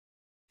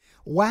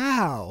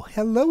Wow,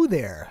 hello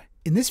there.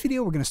 In this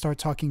video, we're going to start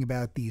talking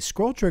about the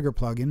scroll trigger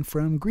plugin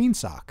from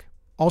GreenSock,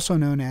 also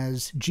known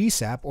as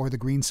GSAP or the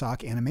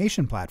GreenSock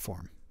animation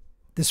platform.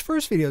 This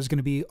first video is going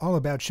to be all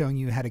about showing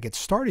you how to get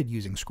started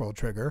using scroll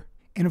trigger.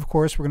 And of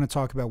course, we're going to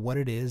talk about what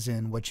it is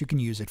and what you can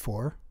use it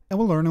for. And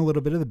we'll learn a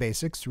little bit of the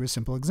basics through a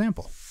simple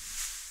example.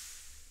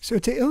 So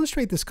to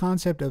illustrate this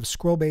concept of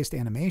scroll-based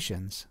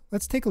animations,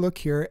 let's take a look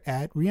here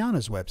at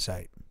Rihanna's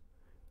website.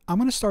 I'm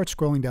going to start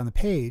scrolling down the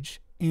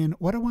page, and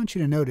what I want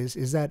you to notice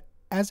is that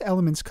as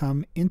elements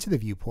come into the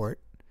viewport,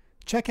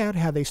 check out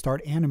how they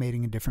start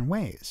animating in different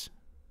ways.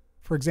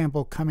 For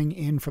example, coming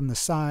in from the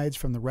sides,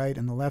 from the right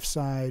and the left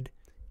side,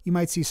 you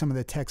might see some of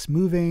the text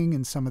moving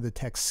and some of the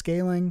text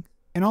scaling,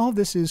 and all of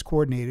this is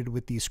coordinated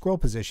with the scroll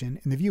position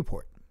in the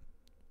viewport.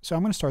 So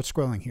I'm going to start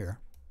scrolling here.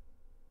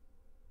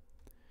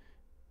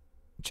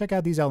 Check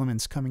out these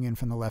elements coming in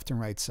from the left and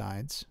right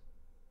sides.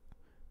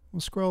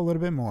 We'll scroll a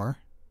little bit more.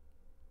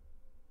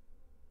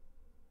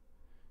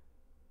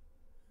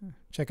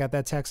 Check out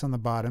that text on the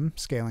bottom,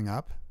 scaling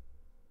up.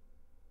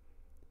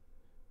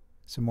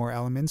 Some more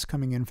elements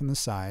coming in from the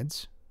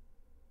sides.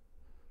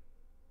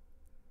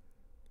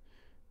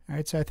 All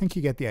right, so I think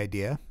you get the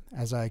idea.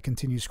 As I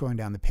continue scrolling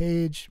down the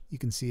page, you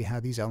can see how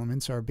these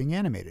elements are being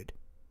animated.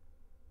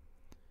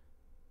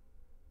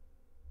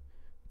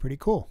 Pretty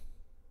cool.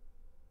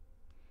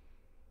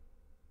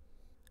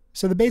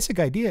 So the basic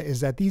idea is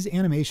that these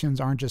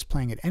animations aren't just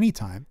playing at any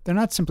time. They're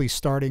not simply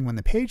starting when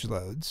the page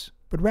loads,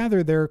 but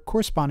rather they're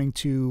corresponding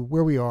to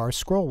where we are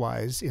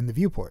scroll-wise in the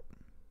viewport.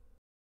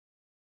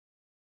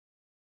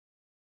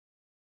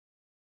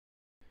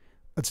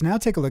 Let's now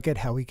take a look at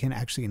how we can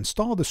actually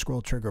install the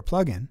scroll trigger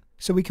plugin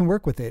so we can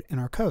work with it in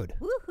our code.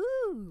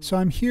 Woohoo! So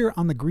I'm here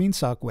on the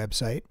GreenSock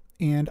website,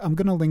 and I'm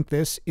going to link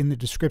this in the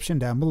description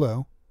down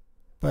below.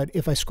 But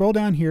if I scroll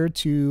down here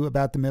to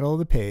about the middle of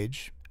the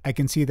page, I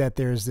can see that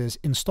there's this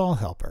install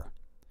helper.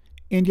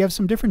 And you have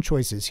some different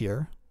choices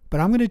here, but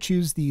I'm going to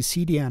choose the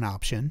CDN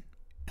option,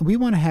 and we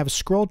want to have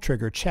scroll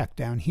trigger checked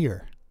down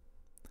here.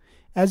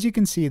 As you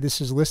can see,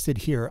 this is listed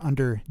here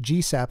under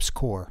GSAP's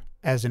core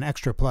as an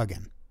extra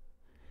plugin.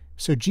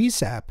 So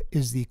GSAP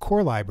is the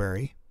core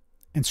library,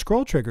 and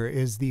scroll trigger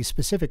is the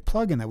specific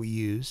plugin that we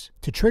use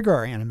to trigger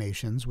our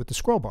animations with the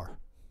scroll bar.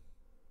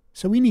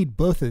 So we need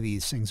both of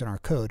these things in our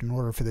code in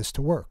order for this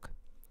to work.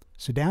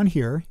 So down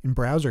here in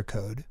browser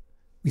code,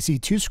 we see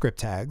two script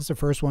tags, the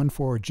first one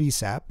for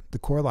GSAP, the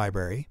core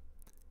library,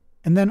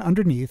 and then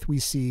underneath we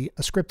see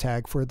a script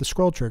tag for the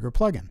scroll trigger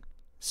plugin.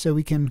 So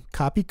we can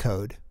copy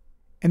code,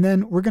 and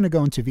then we're going to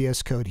go into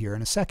VS Code here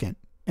in a second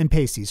and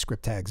paste these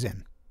script tags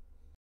in.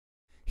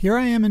 Here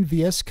I am in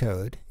VS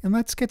Code, and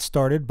let's get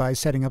started by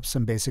setting up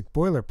some basic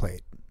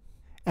boilerplate.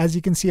 As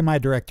you can see in my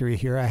directory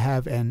here, I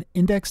have an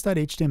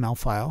index.html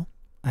file,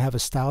 I have a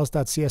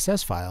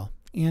styles.css file,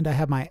 and I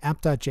have my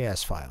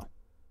app.js file.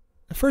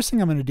 The first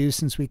thing I'm going to do,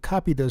 since we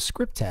copied those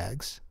script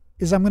tags,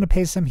 is I'm going to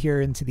paste them here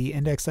into the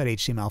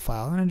index.html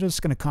file, and I'm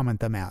just going to comment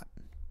them out.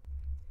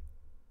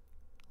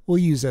 We'll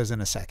use those in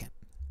a second.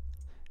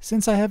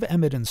 Since I have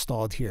Emmet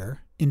installed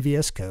here in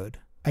VS Code,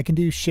 I can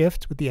do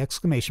Shift with the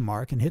exclamation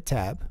mark and hit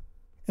Tab,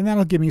 and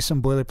that'll give me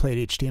some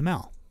boilerplate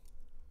HTML.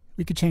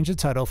 We could change the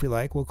title if we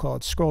like. We'll call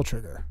it Scroll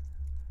Trigger.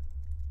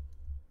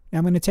 Now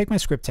I'm going to take my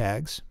script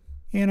tags,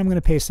 and I'm going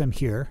to paste them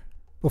here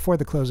before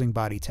the closing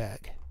body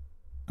tag.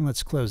 And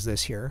let's close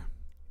this here.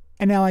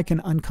 And now I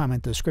can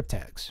uncomment those script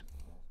tags.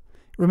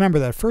 Remember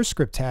that first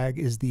script tag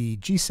is the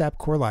GSAP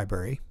core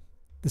library.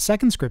 The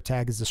second script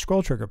tag is the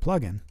scroll trigger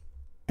plugin.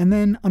 And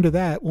then under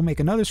that, we'll make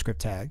another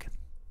script tag.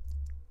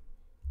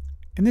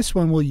 And this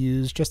one we'll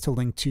use just to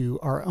link to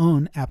our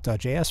own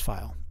app.js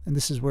file. And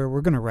this is where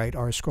we're going to write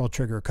our scroll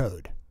trigger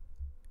code.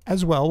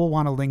 As well, we'll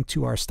want to link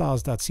to our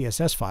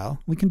styles.css file.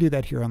 We can do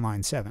that here on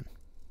line 7.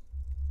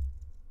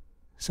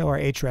 So our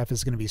href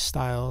is going to be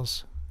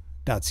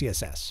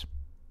styles.css.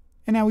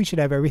 And now we should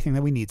have everything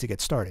that we need to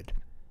get started.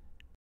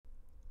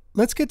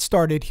 Let's get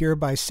started here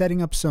by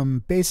setting up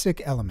some basic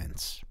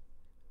elements.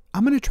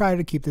 I'm going to try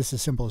to keep this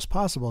as simple as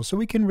possible so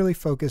we can really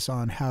focus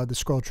on how the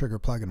scroll trigger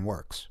plugin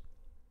works.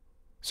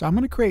 So I'm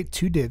going to create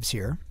two divs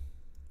here.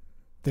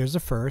 There's the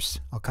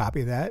first. I'll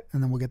copy that,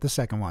 and then we'll get the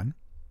second one.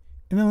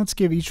 And then let's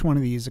give each one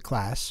of these a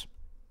class.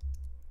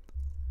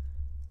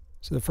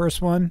 So the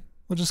first one,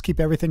 we'll just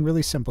keep everything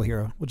really simple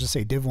here. We'll just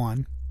say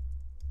div1.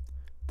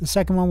 The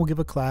second one we'll give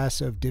a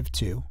class of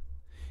div2.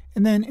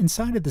 And then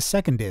inside of the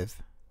second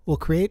div, we'll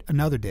create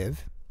another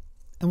div,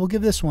 and we'll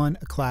give this one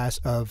a class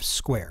of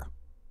square.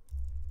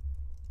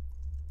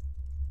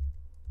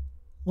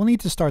 We'll need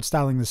to start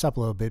styling this up a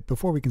little bit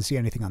before we can see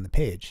anything on the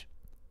page.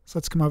 So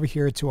let's come over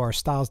here to our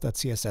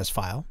styles.css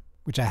file,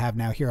 which I have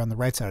now here on the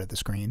right side of the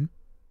screen.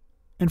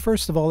 And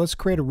first of all, let's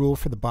create a rule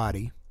for the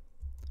body,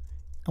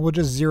 and we'll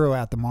just zero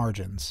out the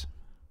margins,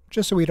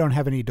 just so we don't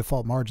have any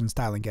default margin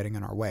styling getting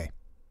in our way.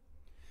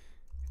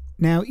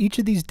 Now each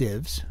of these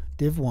divs,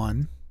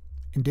 div1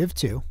 and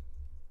div2,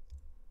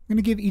 I'm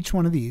going to give each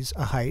one of these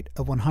a height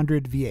of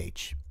 100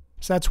 VH.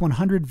 So that's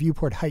 100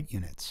 viewport height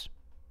units.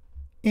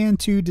 And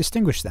to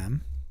distinguish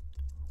them,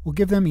 we'll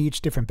give them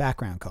each different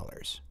background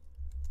colors.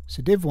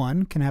 So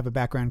div1 can have a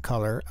background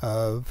color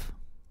of,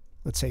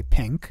 let's say,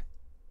 pink.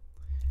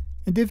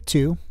 And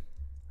div2,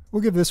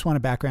 we'll give this one a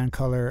background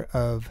color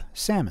of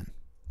salmon,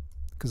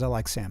 because I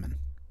like salmon.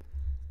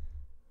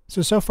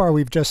 So far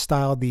we've just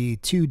styled the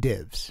two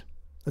divs.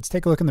 Let's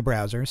take a look in the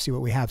browser, see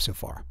what we have so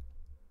far.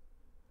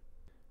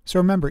 So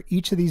remember,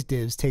 each of these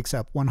divs takes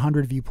up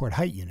 100 viewport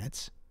height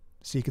units.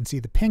 So you can see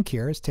the pink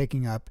here is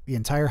taking up the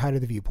entire height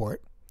of the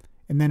viewport.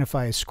 And then if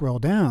I scroll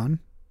down,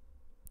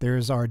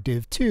 there's our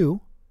div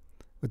 2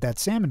 with that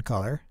salmon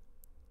color.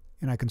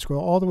 And I can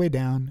scroll all the way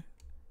down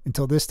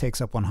until this takes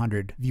up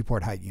 100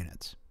 viewport height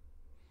units.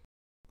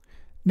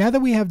 Now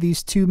that we have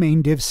these two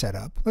main divs set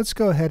up, let's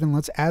go ahead and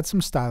let's add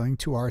some styling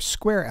to our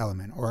square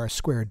element, or our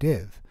square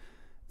div.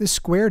 This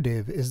square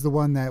div is the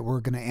one that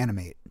we're going to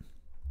animate.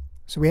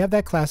 So we have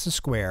that class of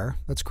square.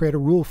 Let's create a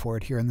rule for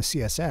it here in the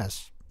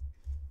CSS.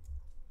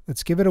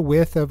 Let's give it a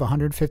width of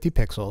 150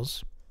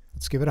 pixels.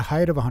 Let's give it a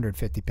height of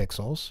 150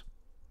 pixels.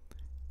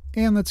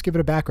 And let's give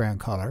it a background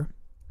color.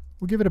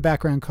 We'll give it a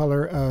background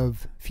color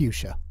of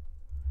fuchsia.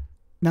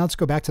 Now let's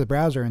go back to the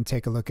browser and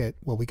take a look at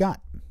what we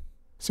got.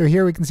 So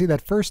here we can see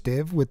that first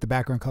div with the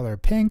background color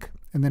of pink,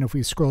 and then if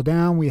we scroll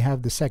down we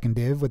have the second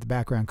div with the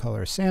background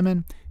color of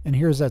salmon, and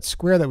here's that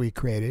square that we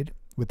created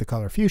with the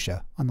color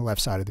fuchsia on the left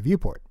side of the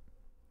viewport.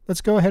 Let's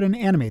go ahead and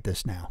animate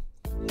this now.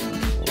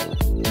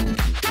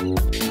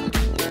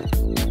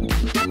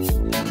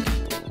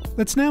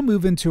 Let's now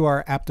move into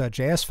our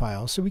app.js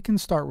file so we can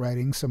start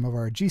writing some of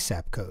our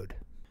GSAP code.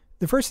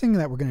 The first thing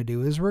that we're going to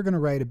do is we're going to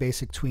write a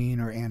basic tween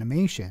or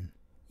animation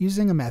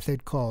using a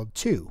method called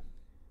to.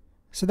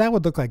 So that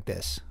would look like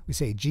this. We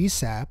say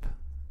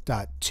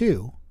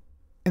gsap.to,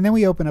 and then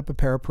we open up a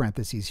pair of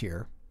parentheses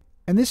here.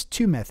 And this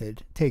to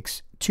method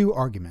takes two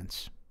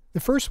arguments. The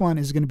first one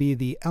is going to be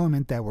the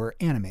element that we're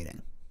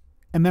animating.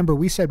 And remember,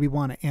 we said we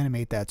want to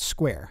animate that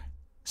square.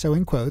 So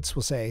in quotes,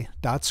 we'll say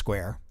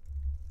 .square.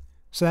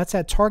 So that's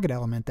that target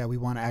element that we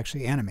want to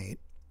actually animate.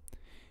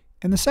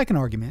 And the second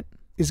argument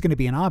is going to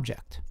be an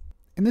object.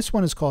 And this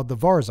one is called the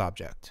vars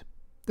object.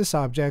 This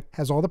object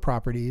has all the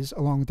properties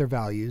along with their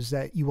values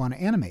that you want to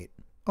animate,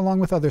 along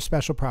with other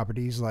special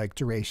properties like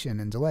duration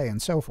and delay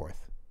and so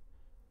forth.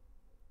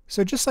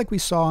 So just like we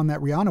saw on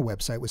that Rihanna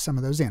website with some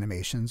of those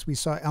animations, we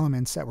saw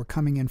elements that were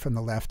coming in from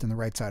the left and the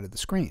right side of the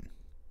screen.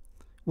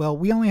 Well,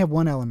 we only have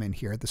one element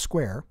here, the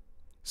square,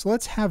 so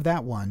let's have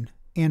that one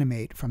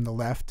animate from the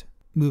left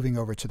moving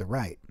over to the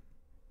right.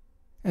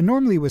 And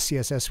normally with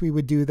CSS we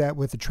would do that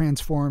with the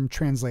transform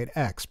translate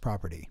x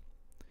property.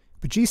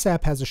 But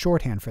GSAP has a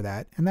shorthand for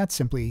that, and that's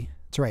simply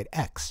to write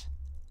x.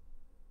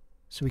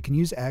 So we can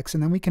use x,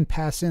 and then we can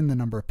pass in the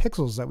number of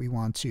pixels that we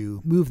want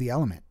to move the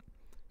element.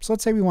 So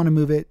let's say we want to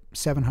move it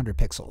 700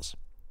 pixels.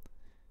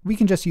 We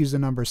can just use the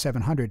number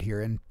 700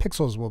 here, and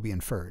pixels will be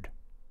inferred.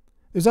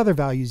 There's other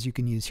values you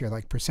can use here,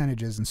 like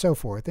percentages and so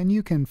forth, and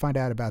you can find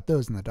out about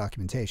those in the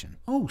documentation.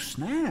 Oh,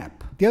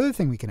 snap! The other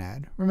thing we can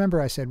add,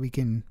 remember I said we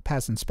can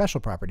pass in special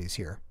properties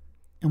here,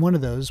 and one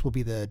of those will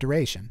be the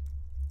duration.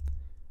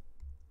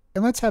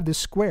 And let's have this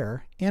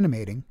square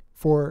animating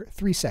for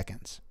 3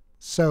 seconds.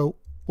 So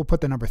we'll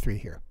put the number 3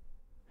 here.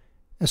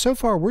 Now so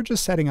far we're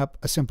just setting up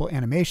a simple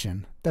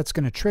animation that's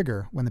going to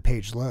trigger when the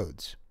page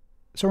loads.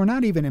 So we're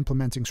not even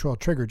implementing scroll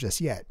trigger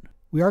just yet.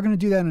 We are going to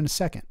do that in a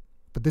second,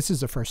 but this is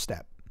the first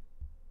step.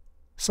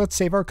 So let's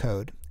save our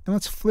code and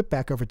let's flip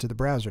back over to the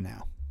browser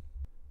now.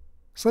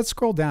 So let's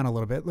scroll down a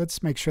little bit.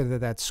 Let's make sure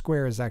that that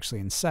square is actually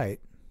in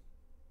sight.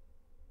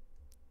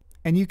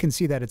 And you can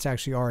see that it's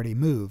actually already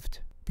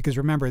moved. Because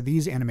remember,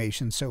 these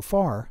animations so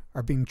far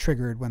are being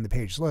triggered when the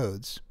page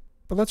loads.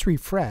 But let's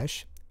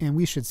refresh, and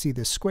we should see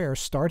this square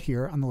start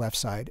here on the left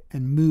side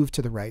and move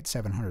to the right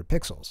 700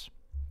 pixels.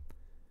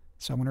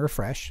 So I'm going to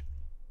refresh.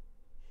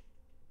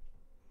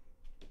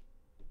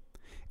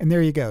 And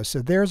there you go.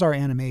 So there's our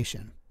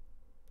animation.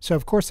 So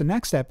of course the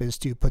next step is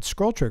to put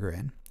scroll trigger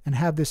in and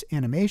have this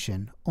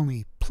animation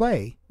only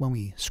play when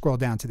we scroll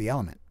down to the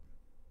element.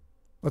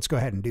 Let's go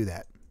ahead and do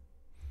that.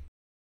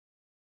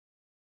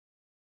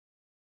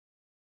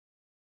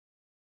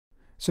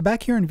 So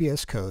back here in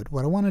VS Code,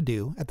 what I want to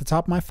do at the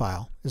top of my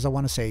file is I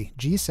want to say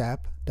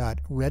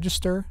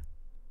gsap.register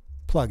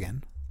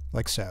plugin,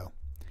 like so.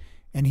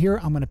 And here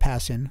I'm going to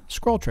pass in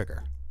scroll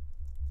trigger.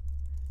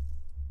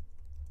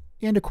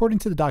 And according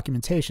to the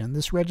documentation,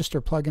 this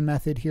register plugin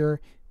method here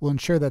will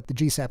ensure that the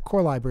GSAP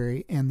core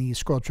library and the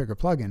scroll trigger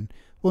plugin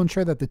will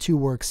ensure that the two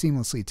work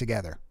seamlessly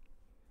together.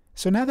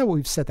 So now that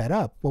we've set that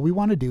up, what we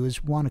want to do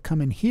is we want to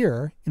come in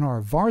here in our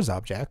vars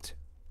object,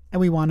 and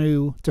we want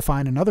to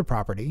define another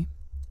property,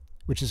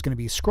 which is going to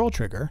be scroll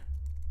trigger.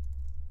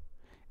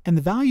 And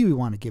the value we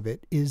want to give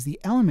it is the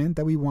element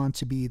that we want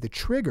to be the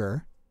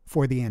trigger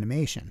for the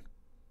animation.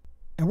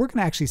 And we're going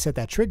to actually set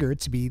that trigger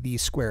to be the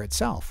square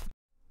itself.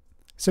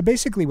 So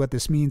basically what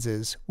this means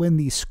is when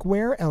the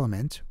square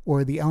element,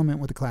 or the element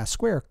with the class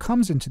square,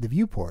 comes into the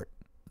viewport,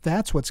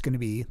 that's what's going to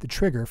be the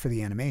trigger for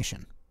the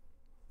animation.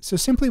 So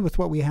simply with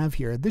what we have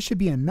here, this should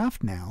be enough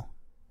now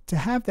to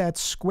have that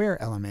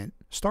square element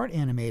start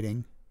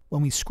animating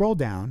when we scroll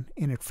down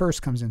and it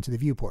first comes into the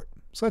viewport.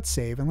 So let's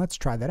save and let's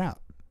try that out.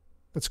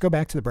 Let's go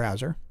back to the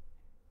browser.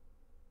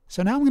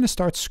 So now I'm going to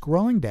start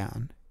scrolling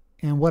down,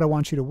 and what I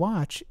want you to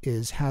watch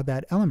is how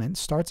that element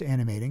starts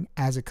animating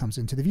as it comes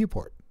into the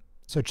viewport.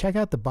 So check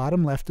out the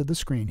bottom left of the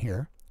screen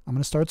here. I'm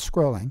going to start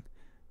scrolling,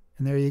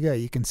 and there you go.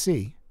 You can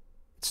see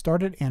it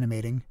started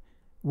animating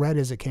right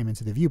as it came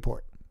into the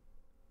viewport.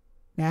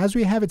 Now, as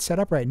we have it set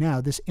up right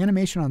now, this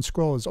animation on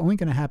scroll is only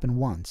going to happen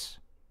once.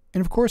 And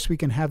of course, we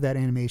can have that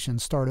animation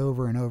start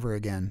over and over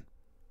again.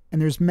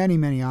 And there's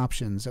many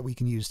options that we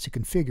can use to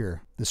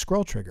configure the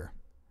scroll trigger.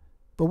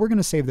 But we're going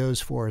to save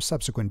those for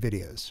subsequent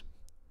videos.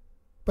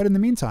 But in the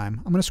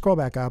meantime, I'm going to scroll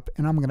back up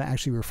and I'm going to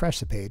actually refresh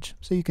the page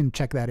so you can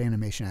check that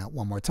animation out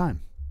one more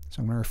time.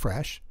 So I'm going to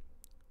refresh.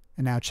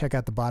 And now check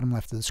out the bottom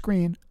left of the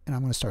screen, and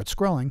I'm going to start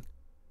scrolling.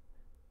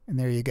 And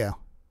there you go.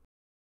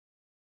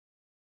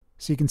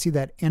 So you can see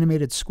that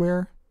animated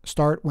square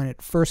start when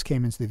it first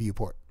came into the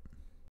viewport.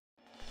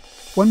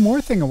 One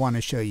more thing I want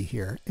to show you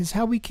here is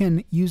how we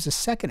can use a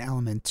second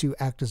element to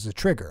act as a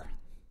trigger.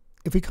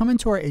 If we come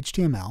into our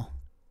HTML,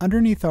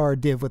 underneath our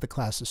div with the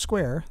class of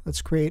square,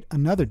 let's create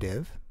another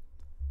div.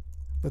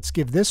 Let's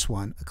give this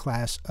one a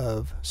class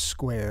of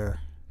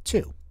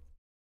square2.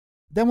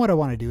 Then what I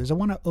want to do is I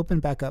want to open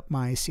back up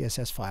my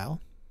CSS file.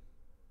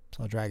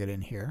 So I'll drag it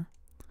in here.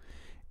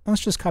 And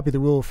let's just copy the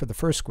rule for the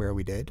first square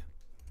we did.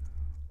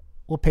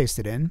 We'll paste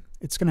it in.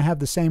 It's going to have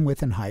the same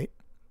width and height.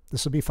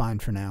 This will be fine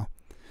for now.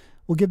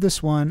 We'll give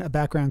this one a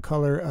background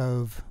color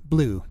of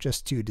blue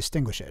just to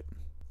distinguish it.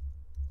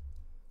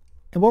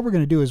 And what we're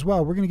going to do as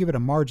well, we're going to give it a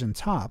margin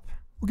top.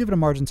 We'll give it a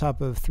margin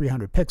top of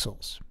 300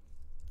 pixels.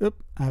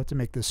 Oop, I have to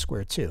make this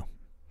square 2.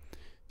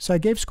 So I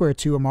gave square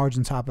 2 a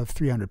margin top of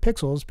 300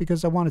 pixels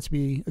because I want it to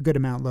be a good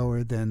amount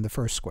lower than the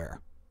first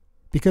square.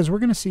 Because we're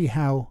going to see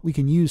how we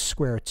can use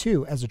square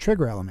 2 as a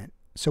trigger element.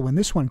 So when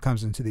this one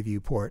comes into the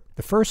viewport,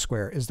 the first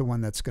square is the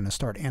one that's going to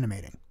start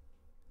animating.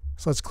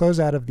 So let's close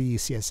out of the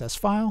CSS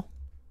file.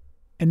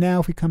 And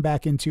now if we come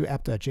back into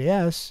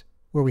app.js,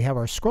 where we have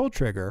our scroll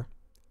trigger,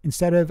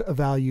 instead of a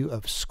value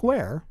of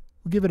square,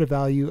 we'll give it a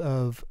value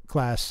of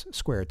class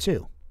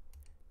square2.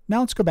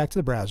 Now let's go back to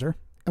the browser.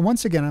 And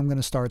once again, I'm going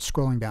to start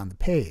scrolling down the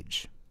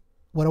page.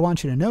 What I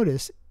want you to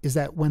notice is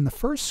that when the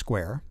first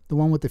square, the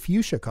one with the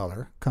fuchsia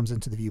color, comes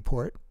into the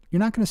viewport, you're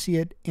not going to see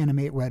it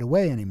animate right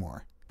away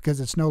anymore because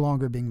it's no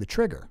longer being the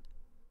trigger.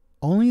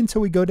 Only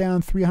until we go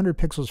down 300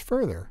 pixels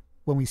further,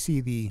 when we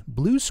see the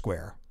blue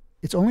square,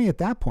 it's only at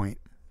that point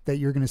that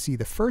you're going to see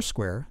the first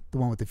square, the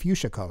one with the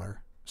fuchsia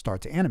color,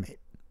 start to animate.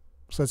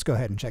 So let's go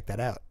ahead and check that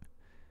out.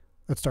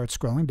 Let's start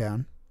scrolling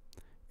down.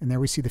 And there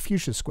we see the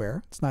fuchsia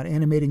square. It's not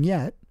animating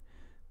yet,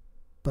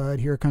 but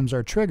here comes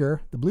our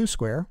trigger, the blue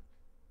square.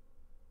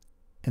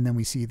 And then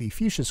we see the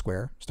fuchsia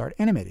square start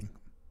animating.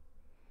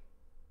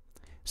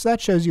 So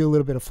that shows you a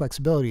little bit of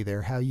flexibility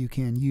there, how you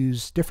can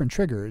use different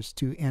triggers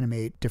to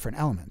animate different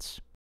elements.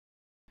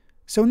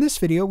 So in this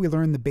video, we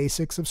learned the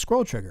basics of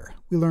scroll trigger.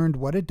 We learned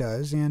what it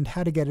does and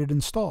how to get it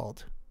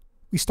installed.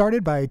 We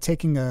started by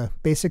taking a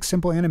basic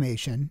simple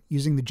animation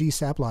using the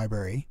GSAP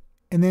library,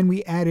 and then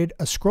we added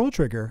a scroll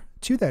trigger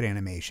to that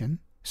animation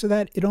so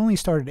that it only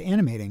started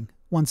animating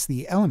once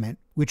the element,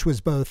 which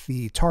was both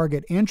the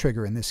target and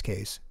trigger in this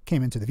case,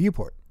 came into the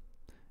viewport.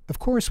 Of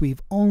course,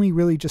 we've only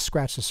really just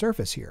scratched the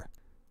surface here.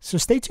 So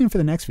stay tuned for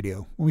the next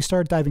video when we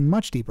start diving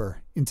much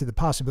deeper into the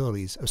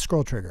possibilities of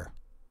scroll trigger.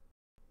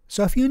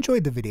 So if you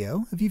enjoyed the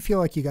video, if you feel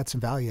like you got some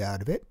value out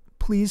of it,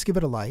 please give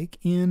it a like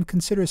and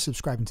consider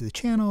subscribing to the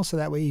channel so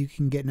that way you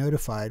can get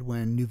notified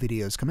when new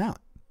videos come out.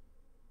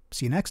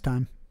 See you next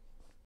time.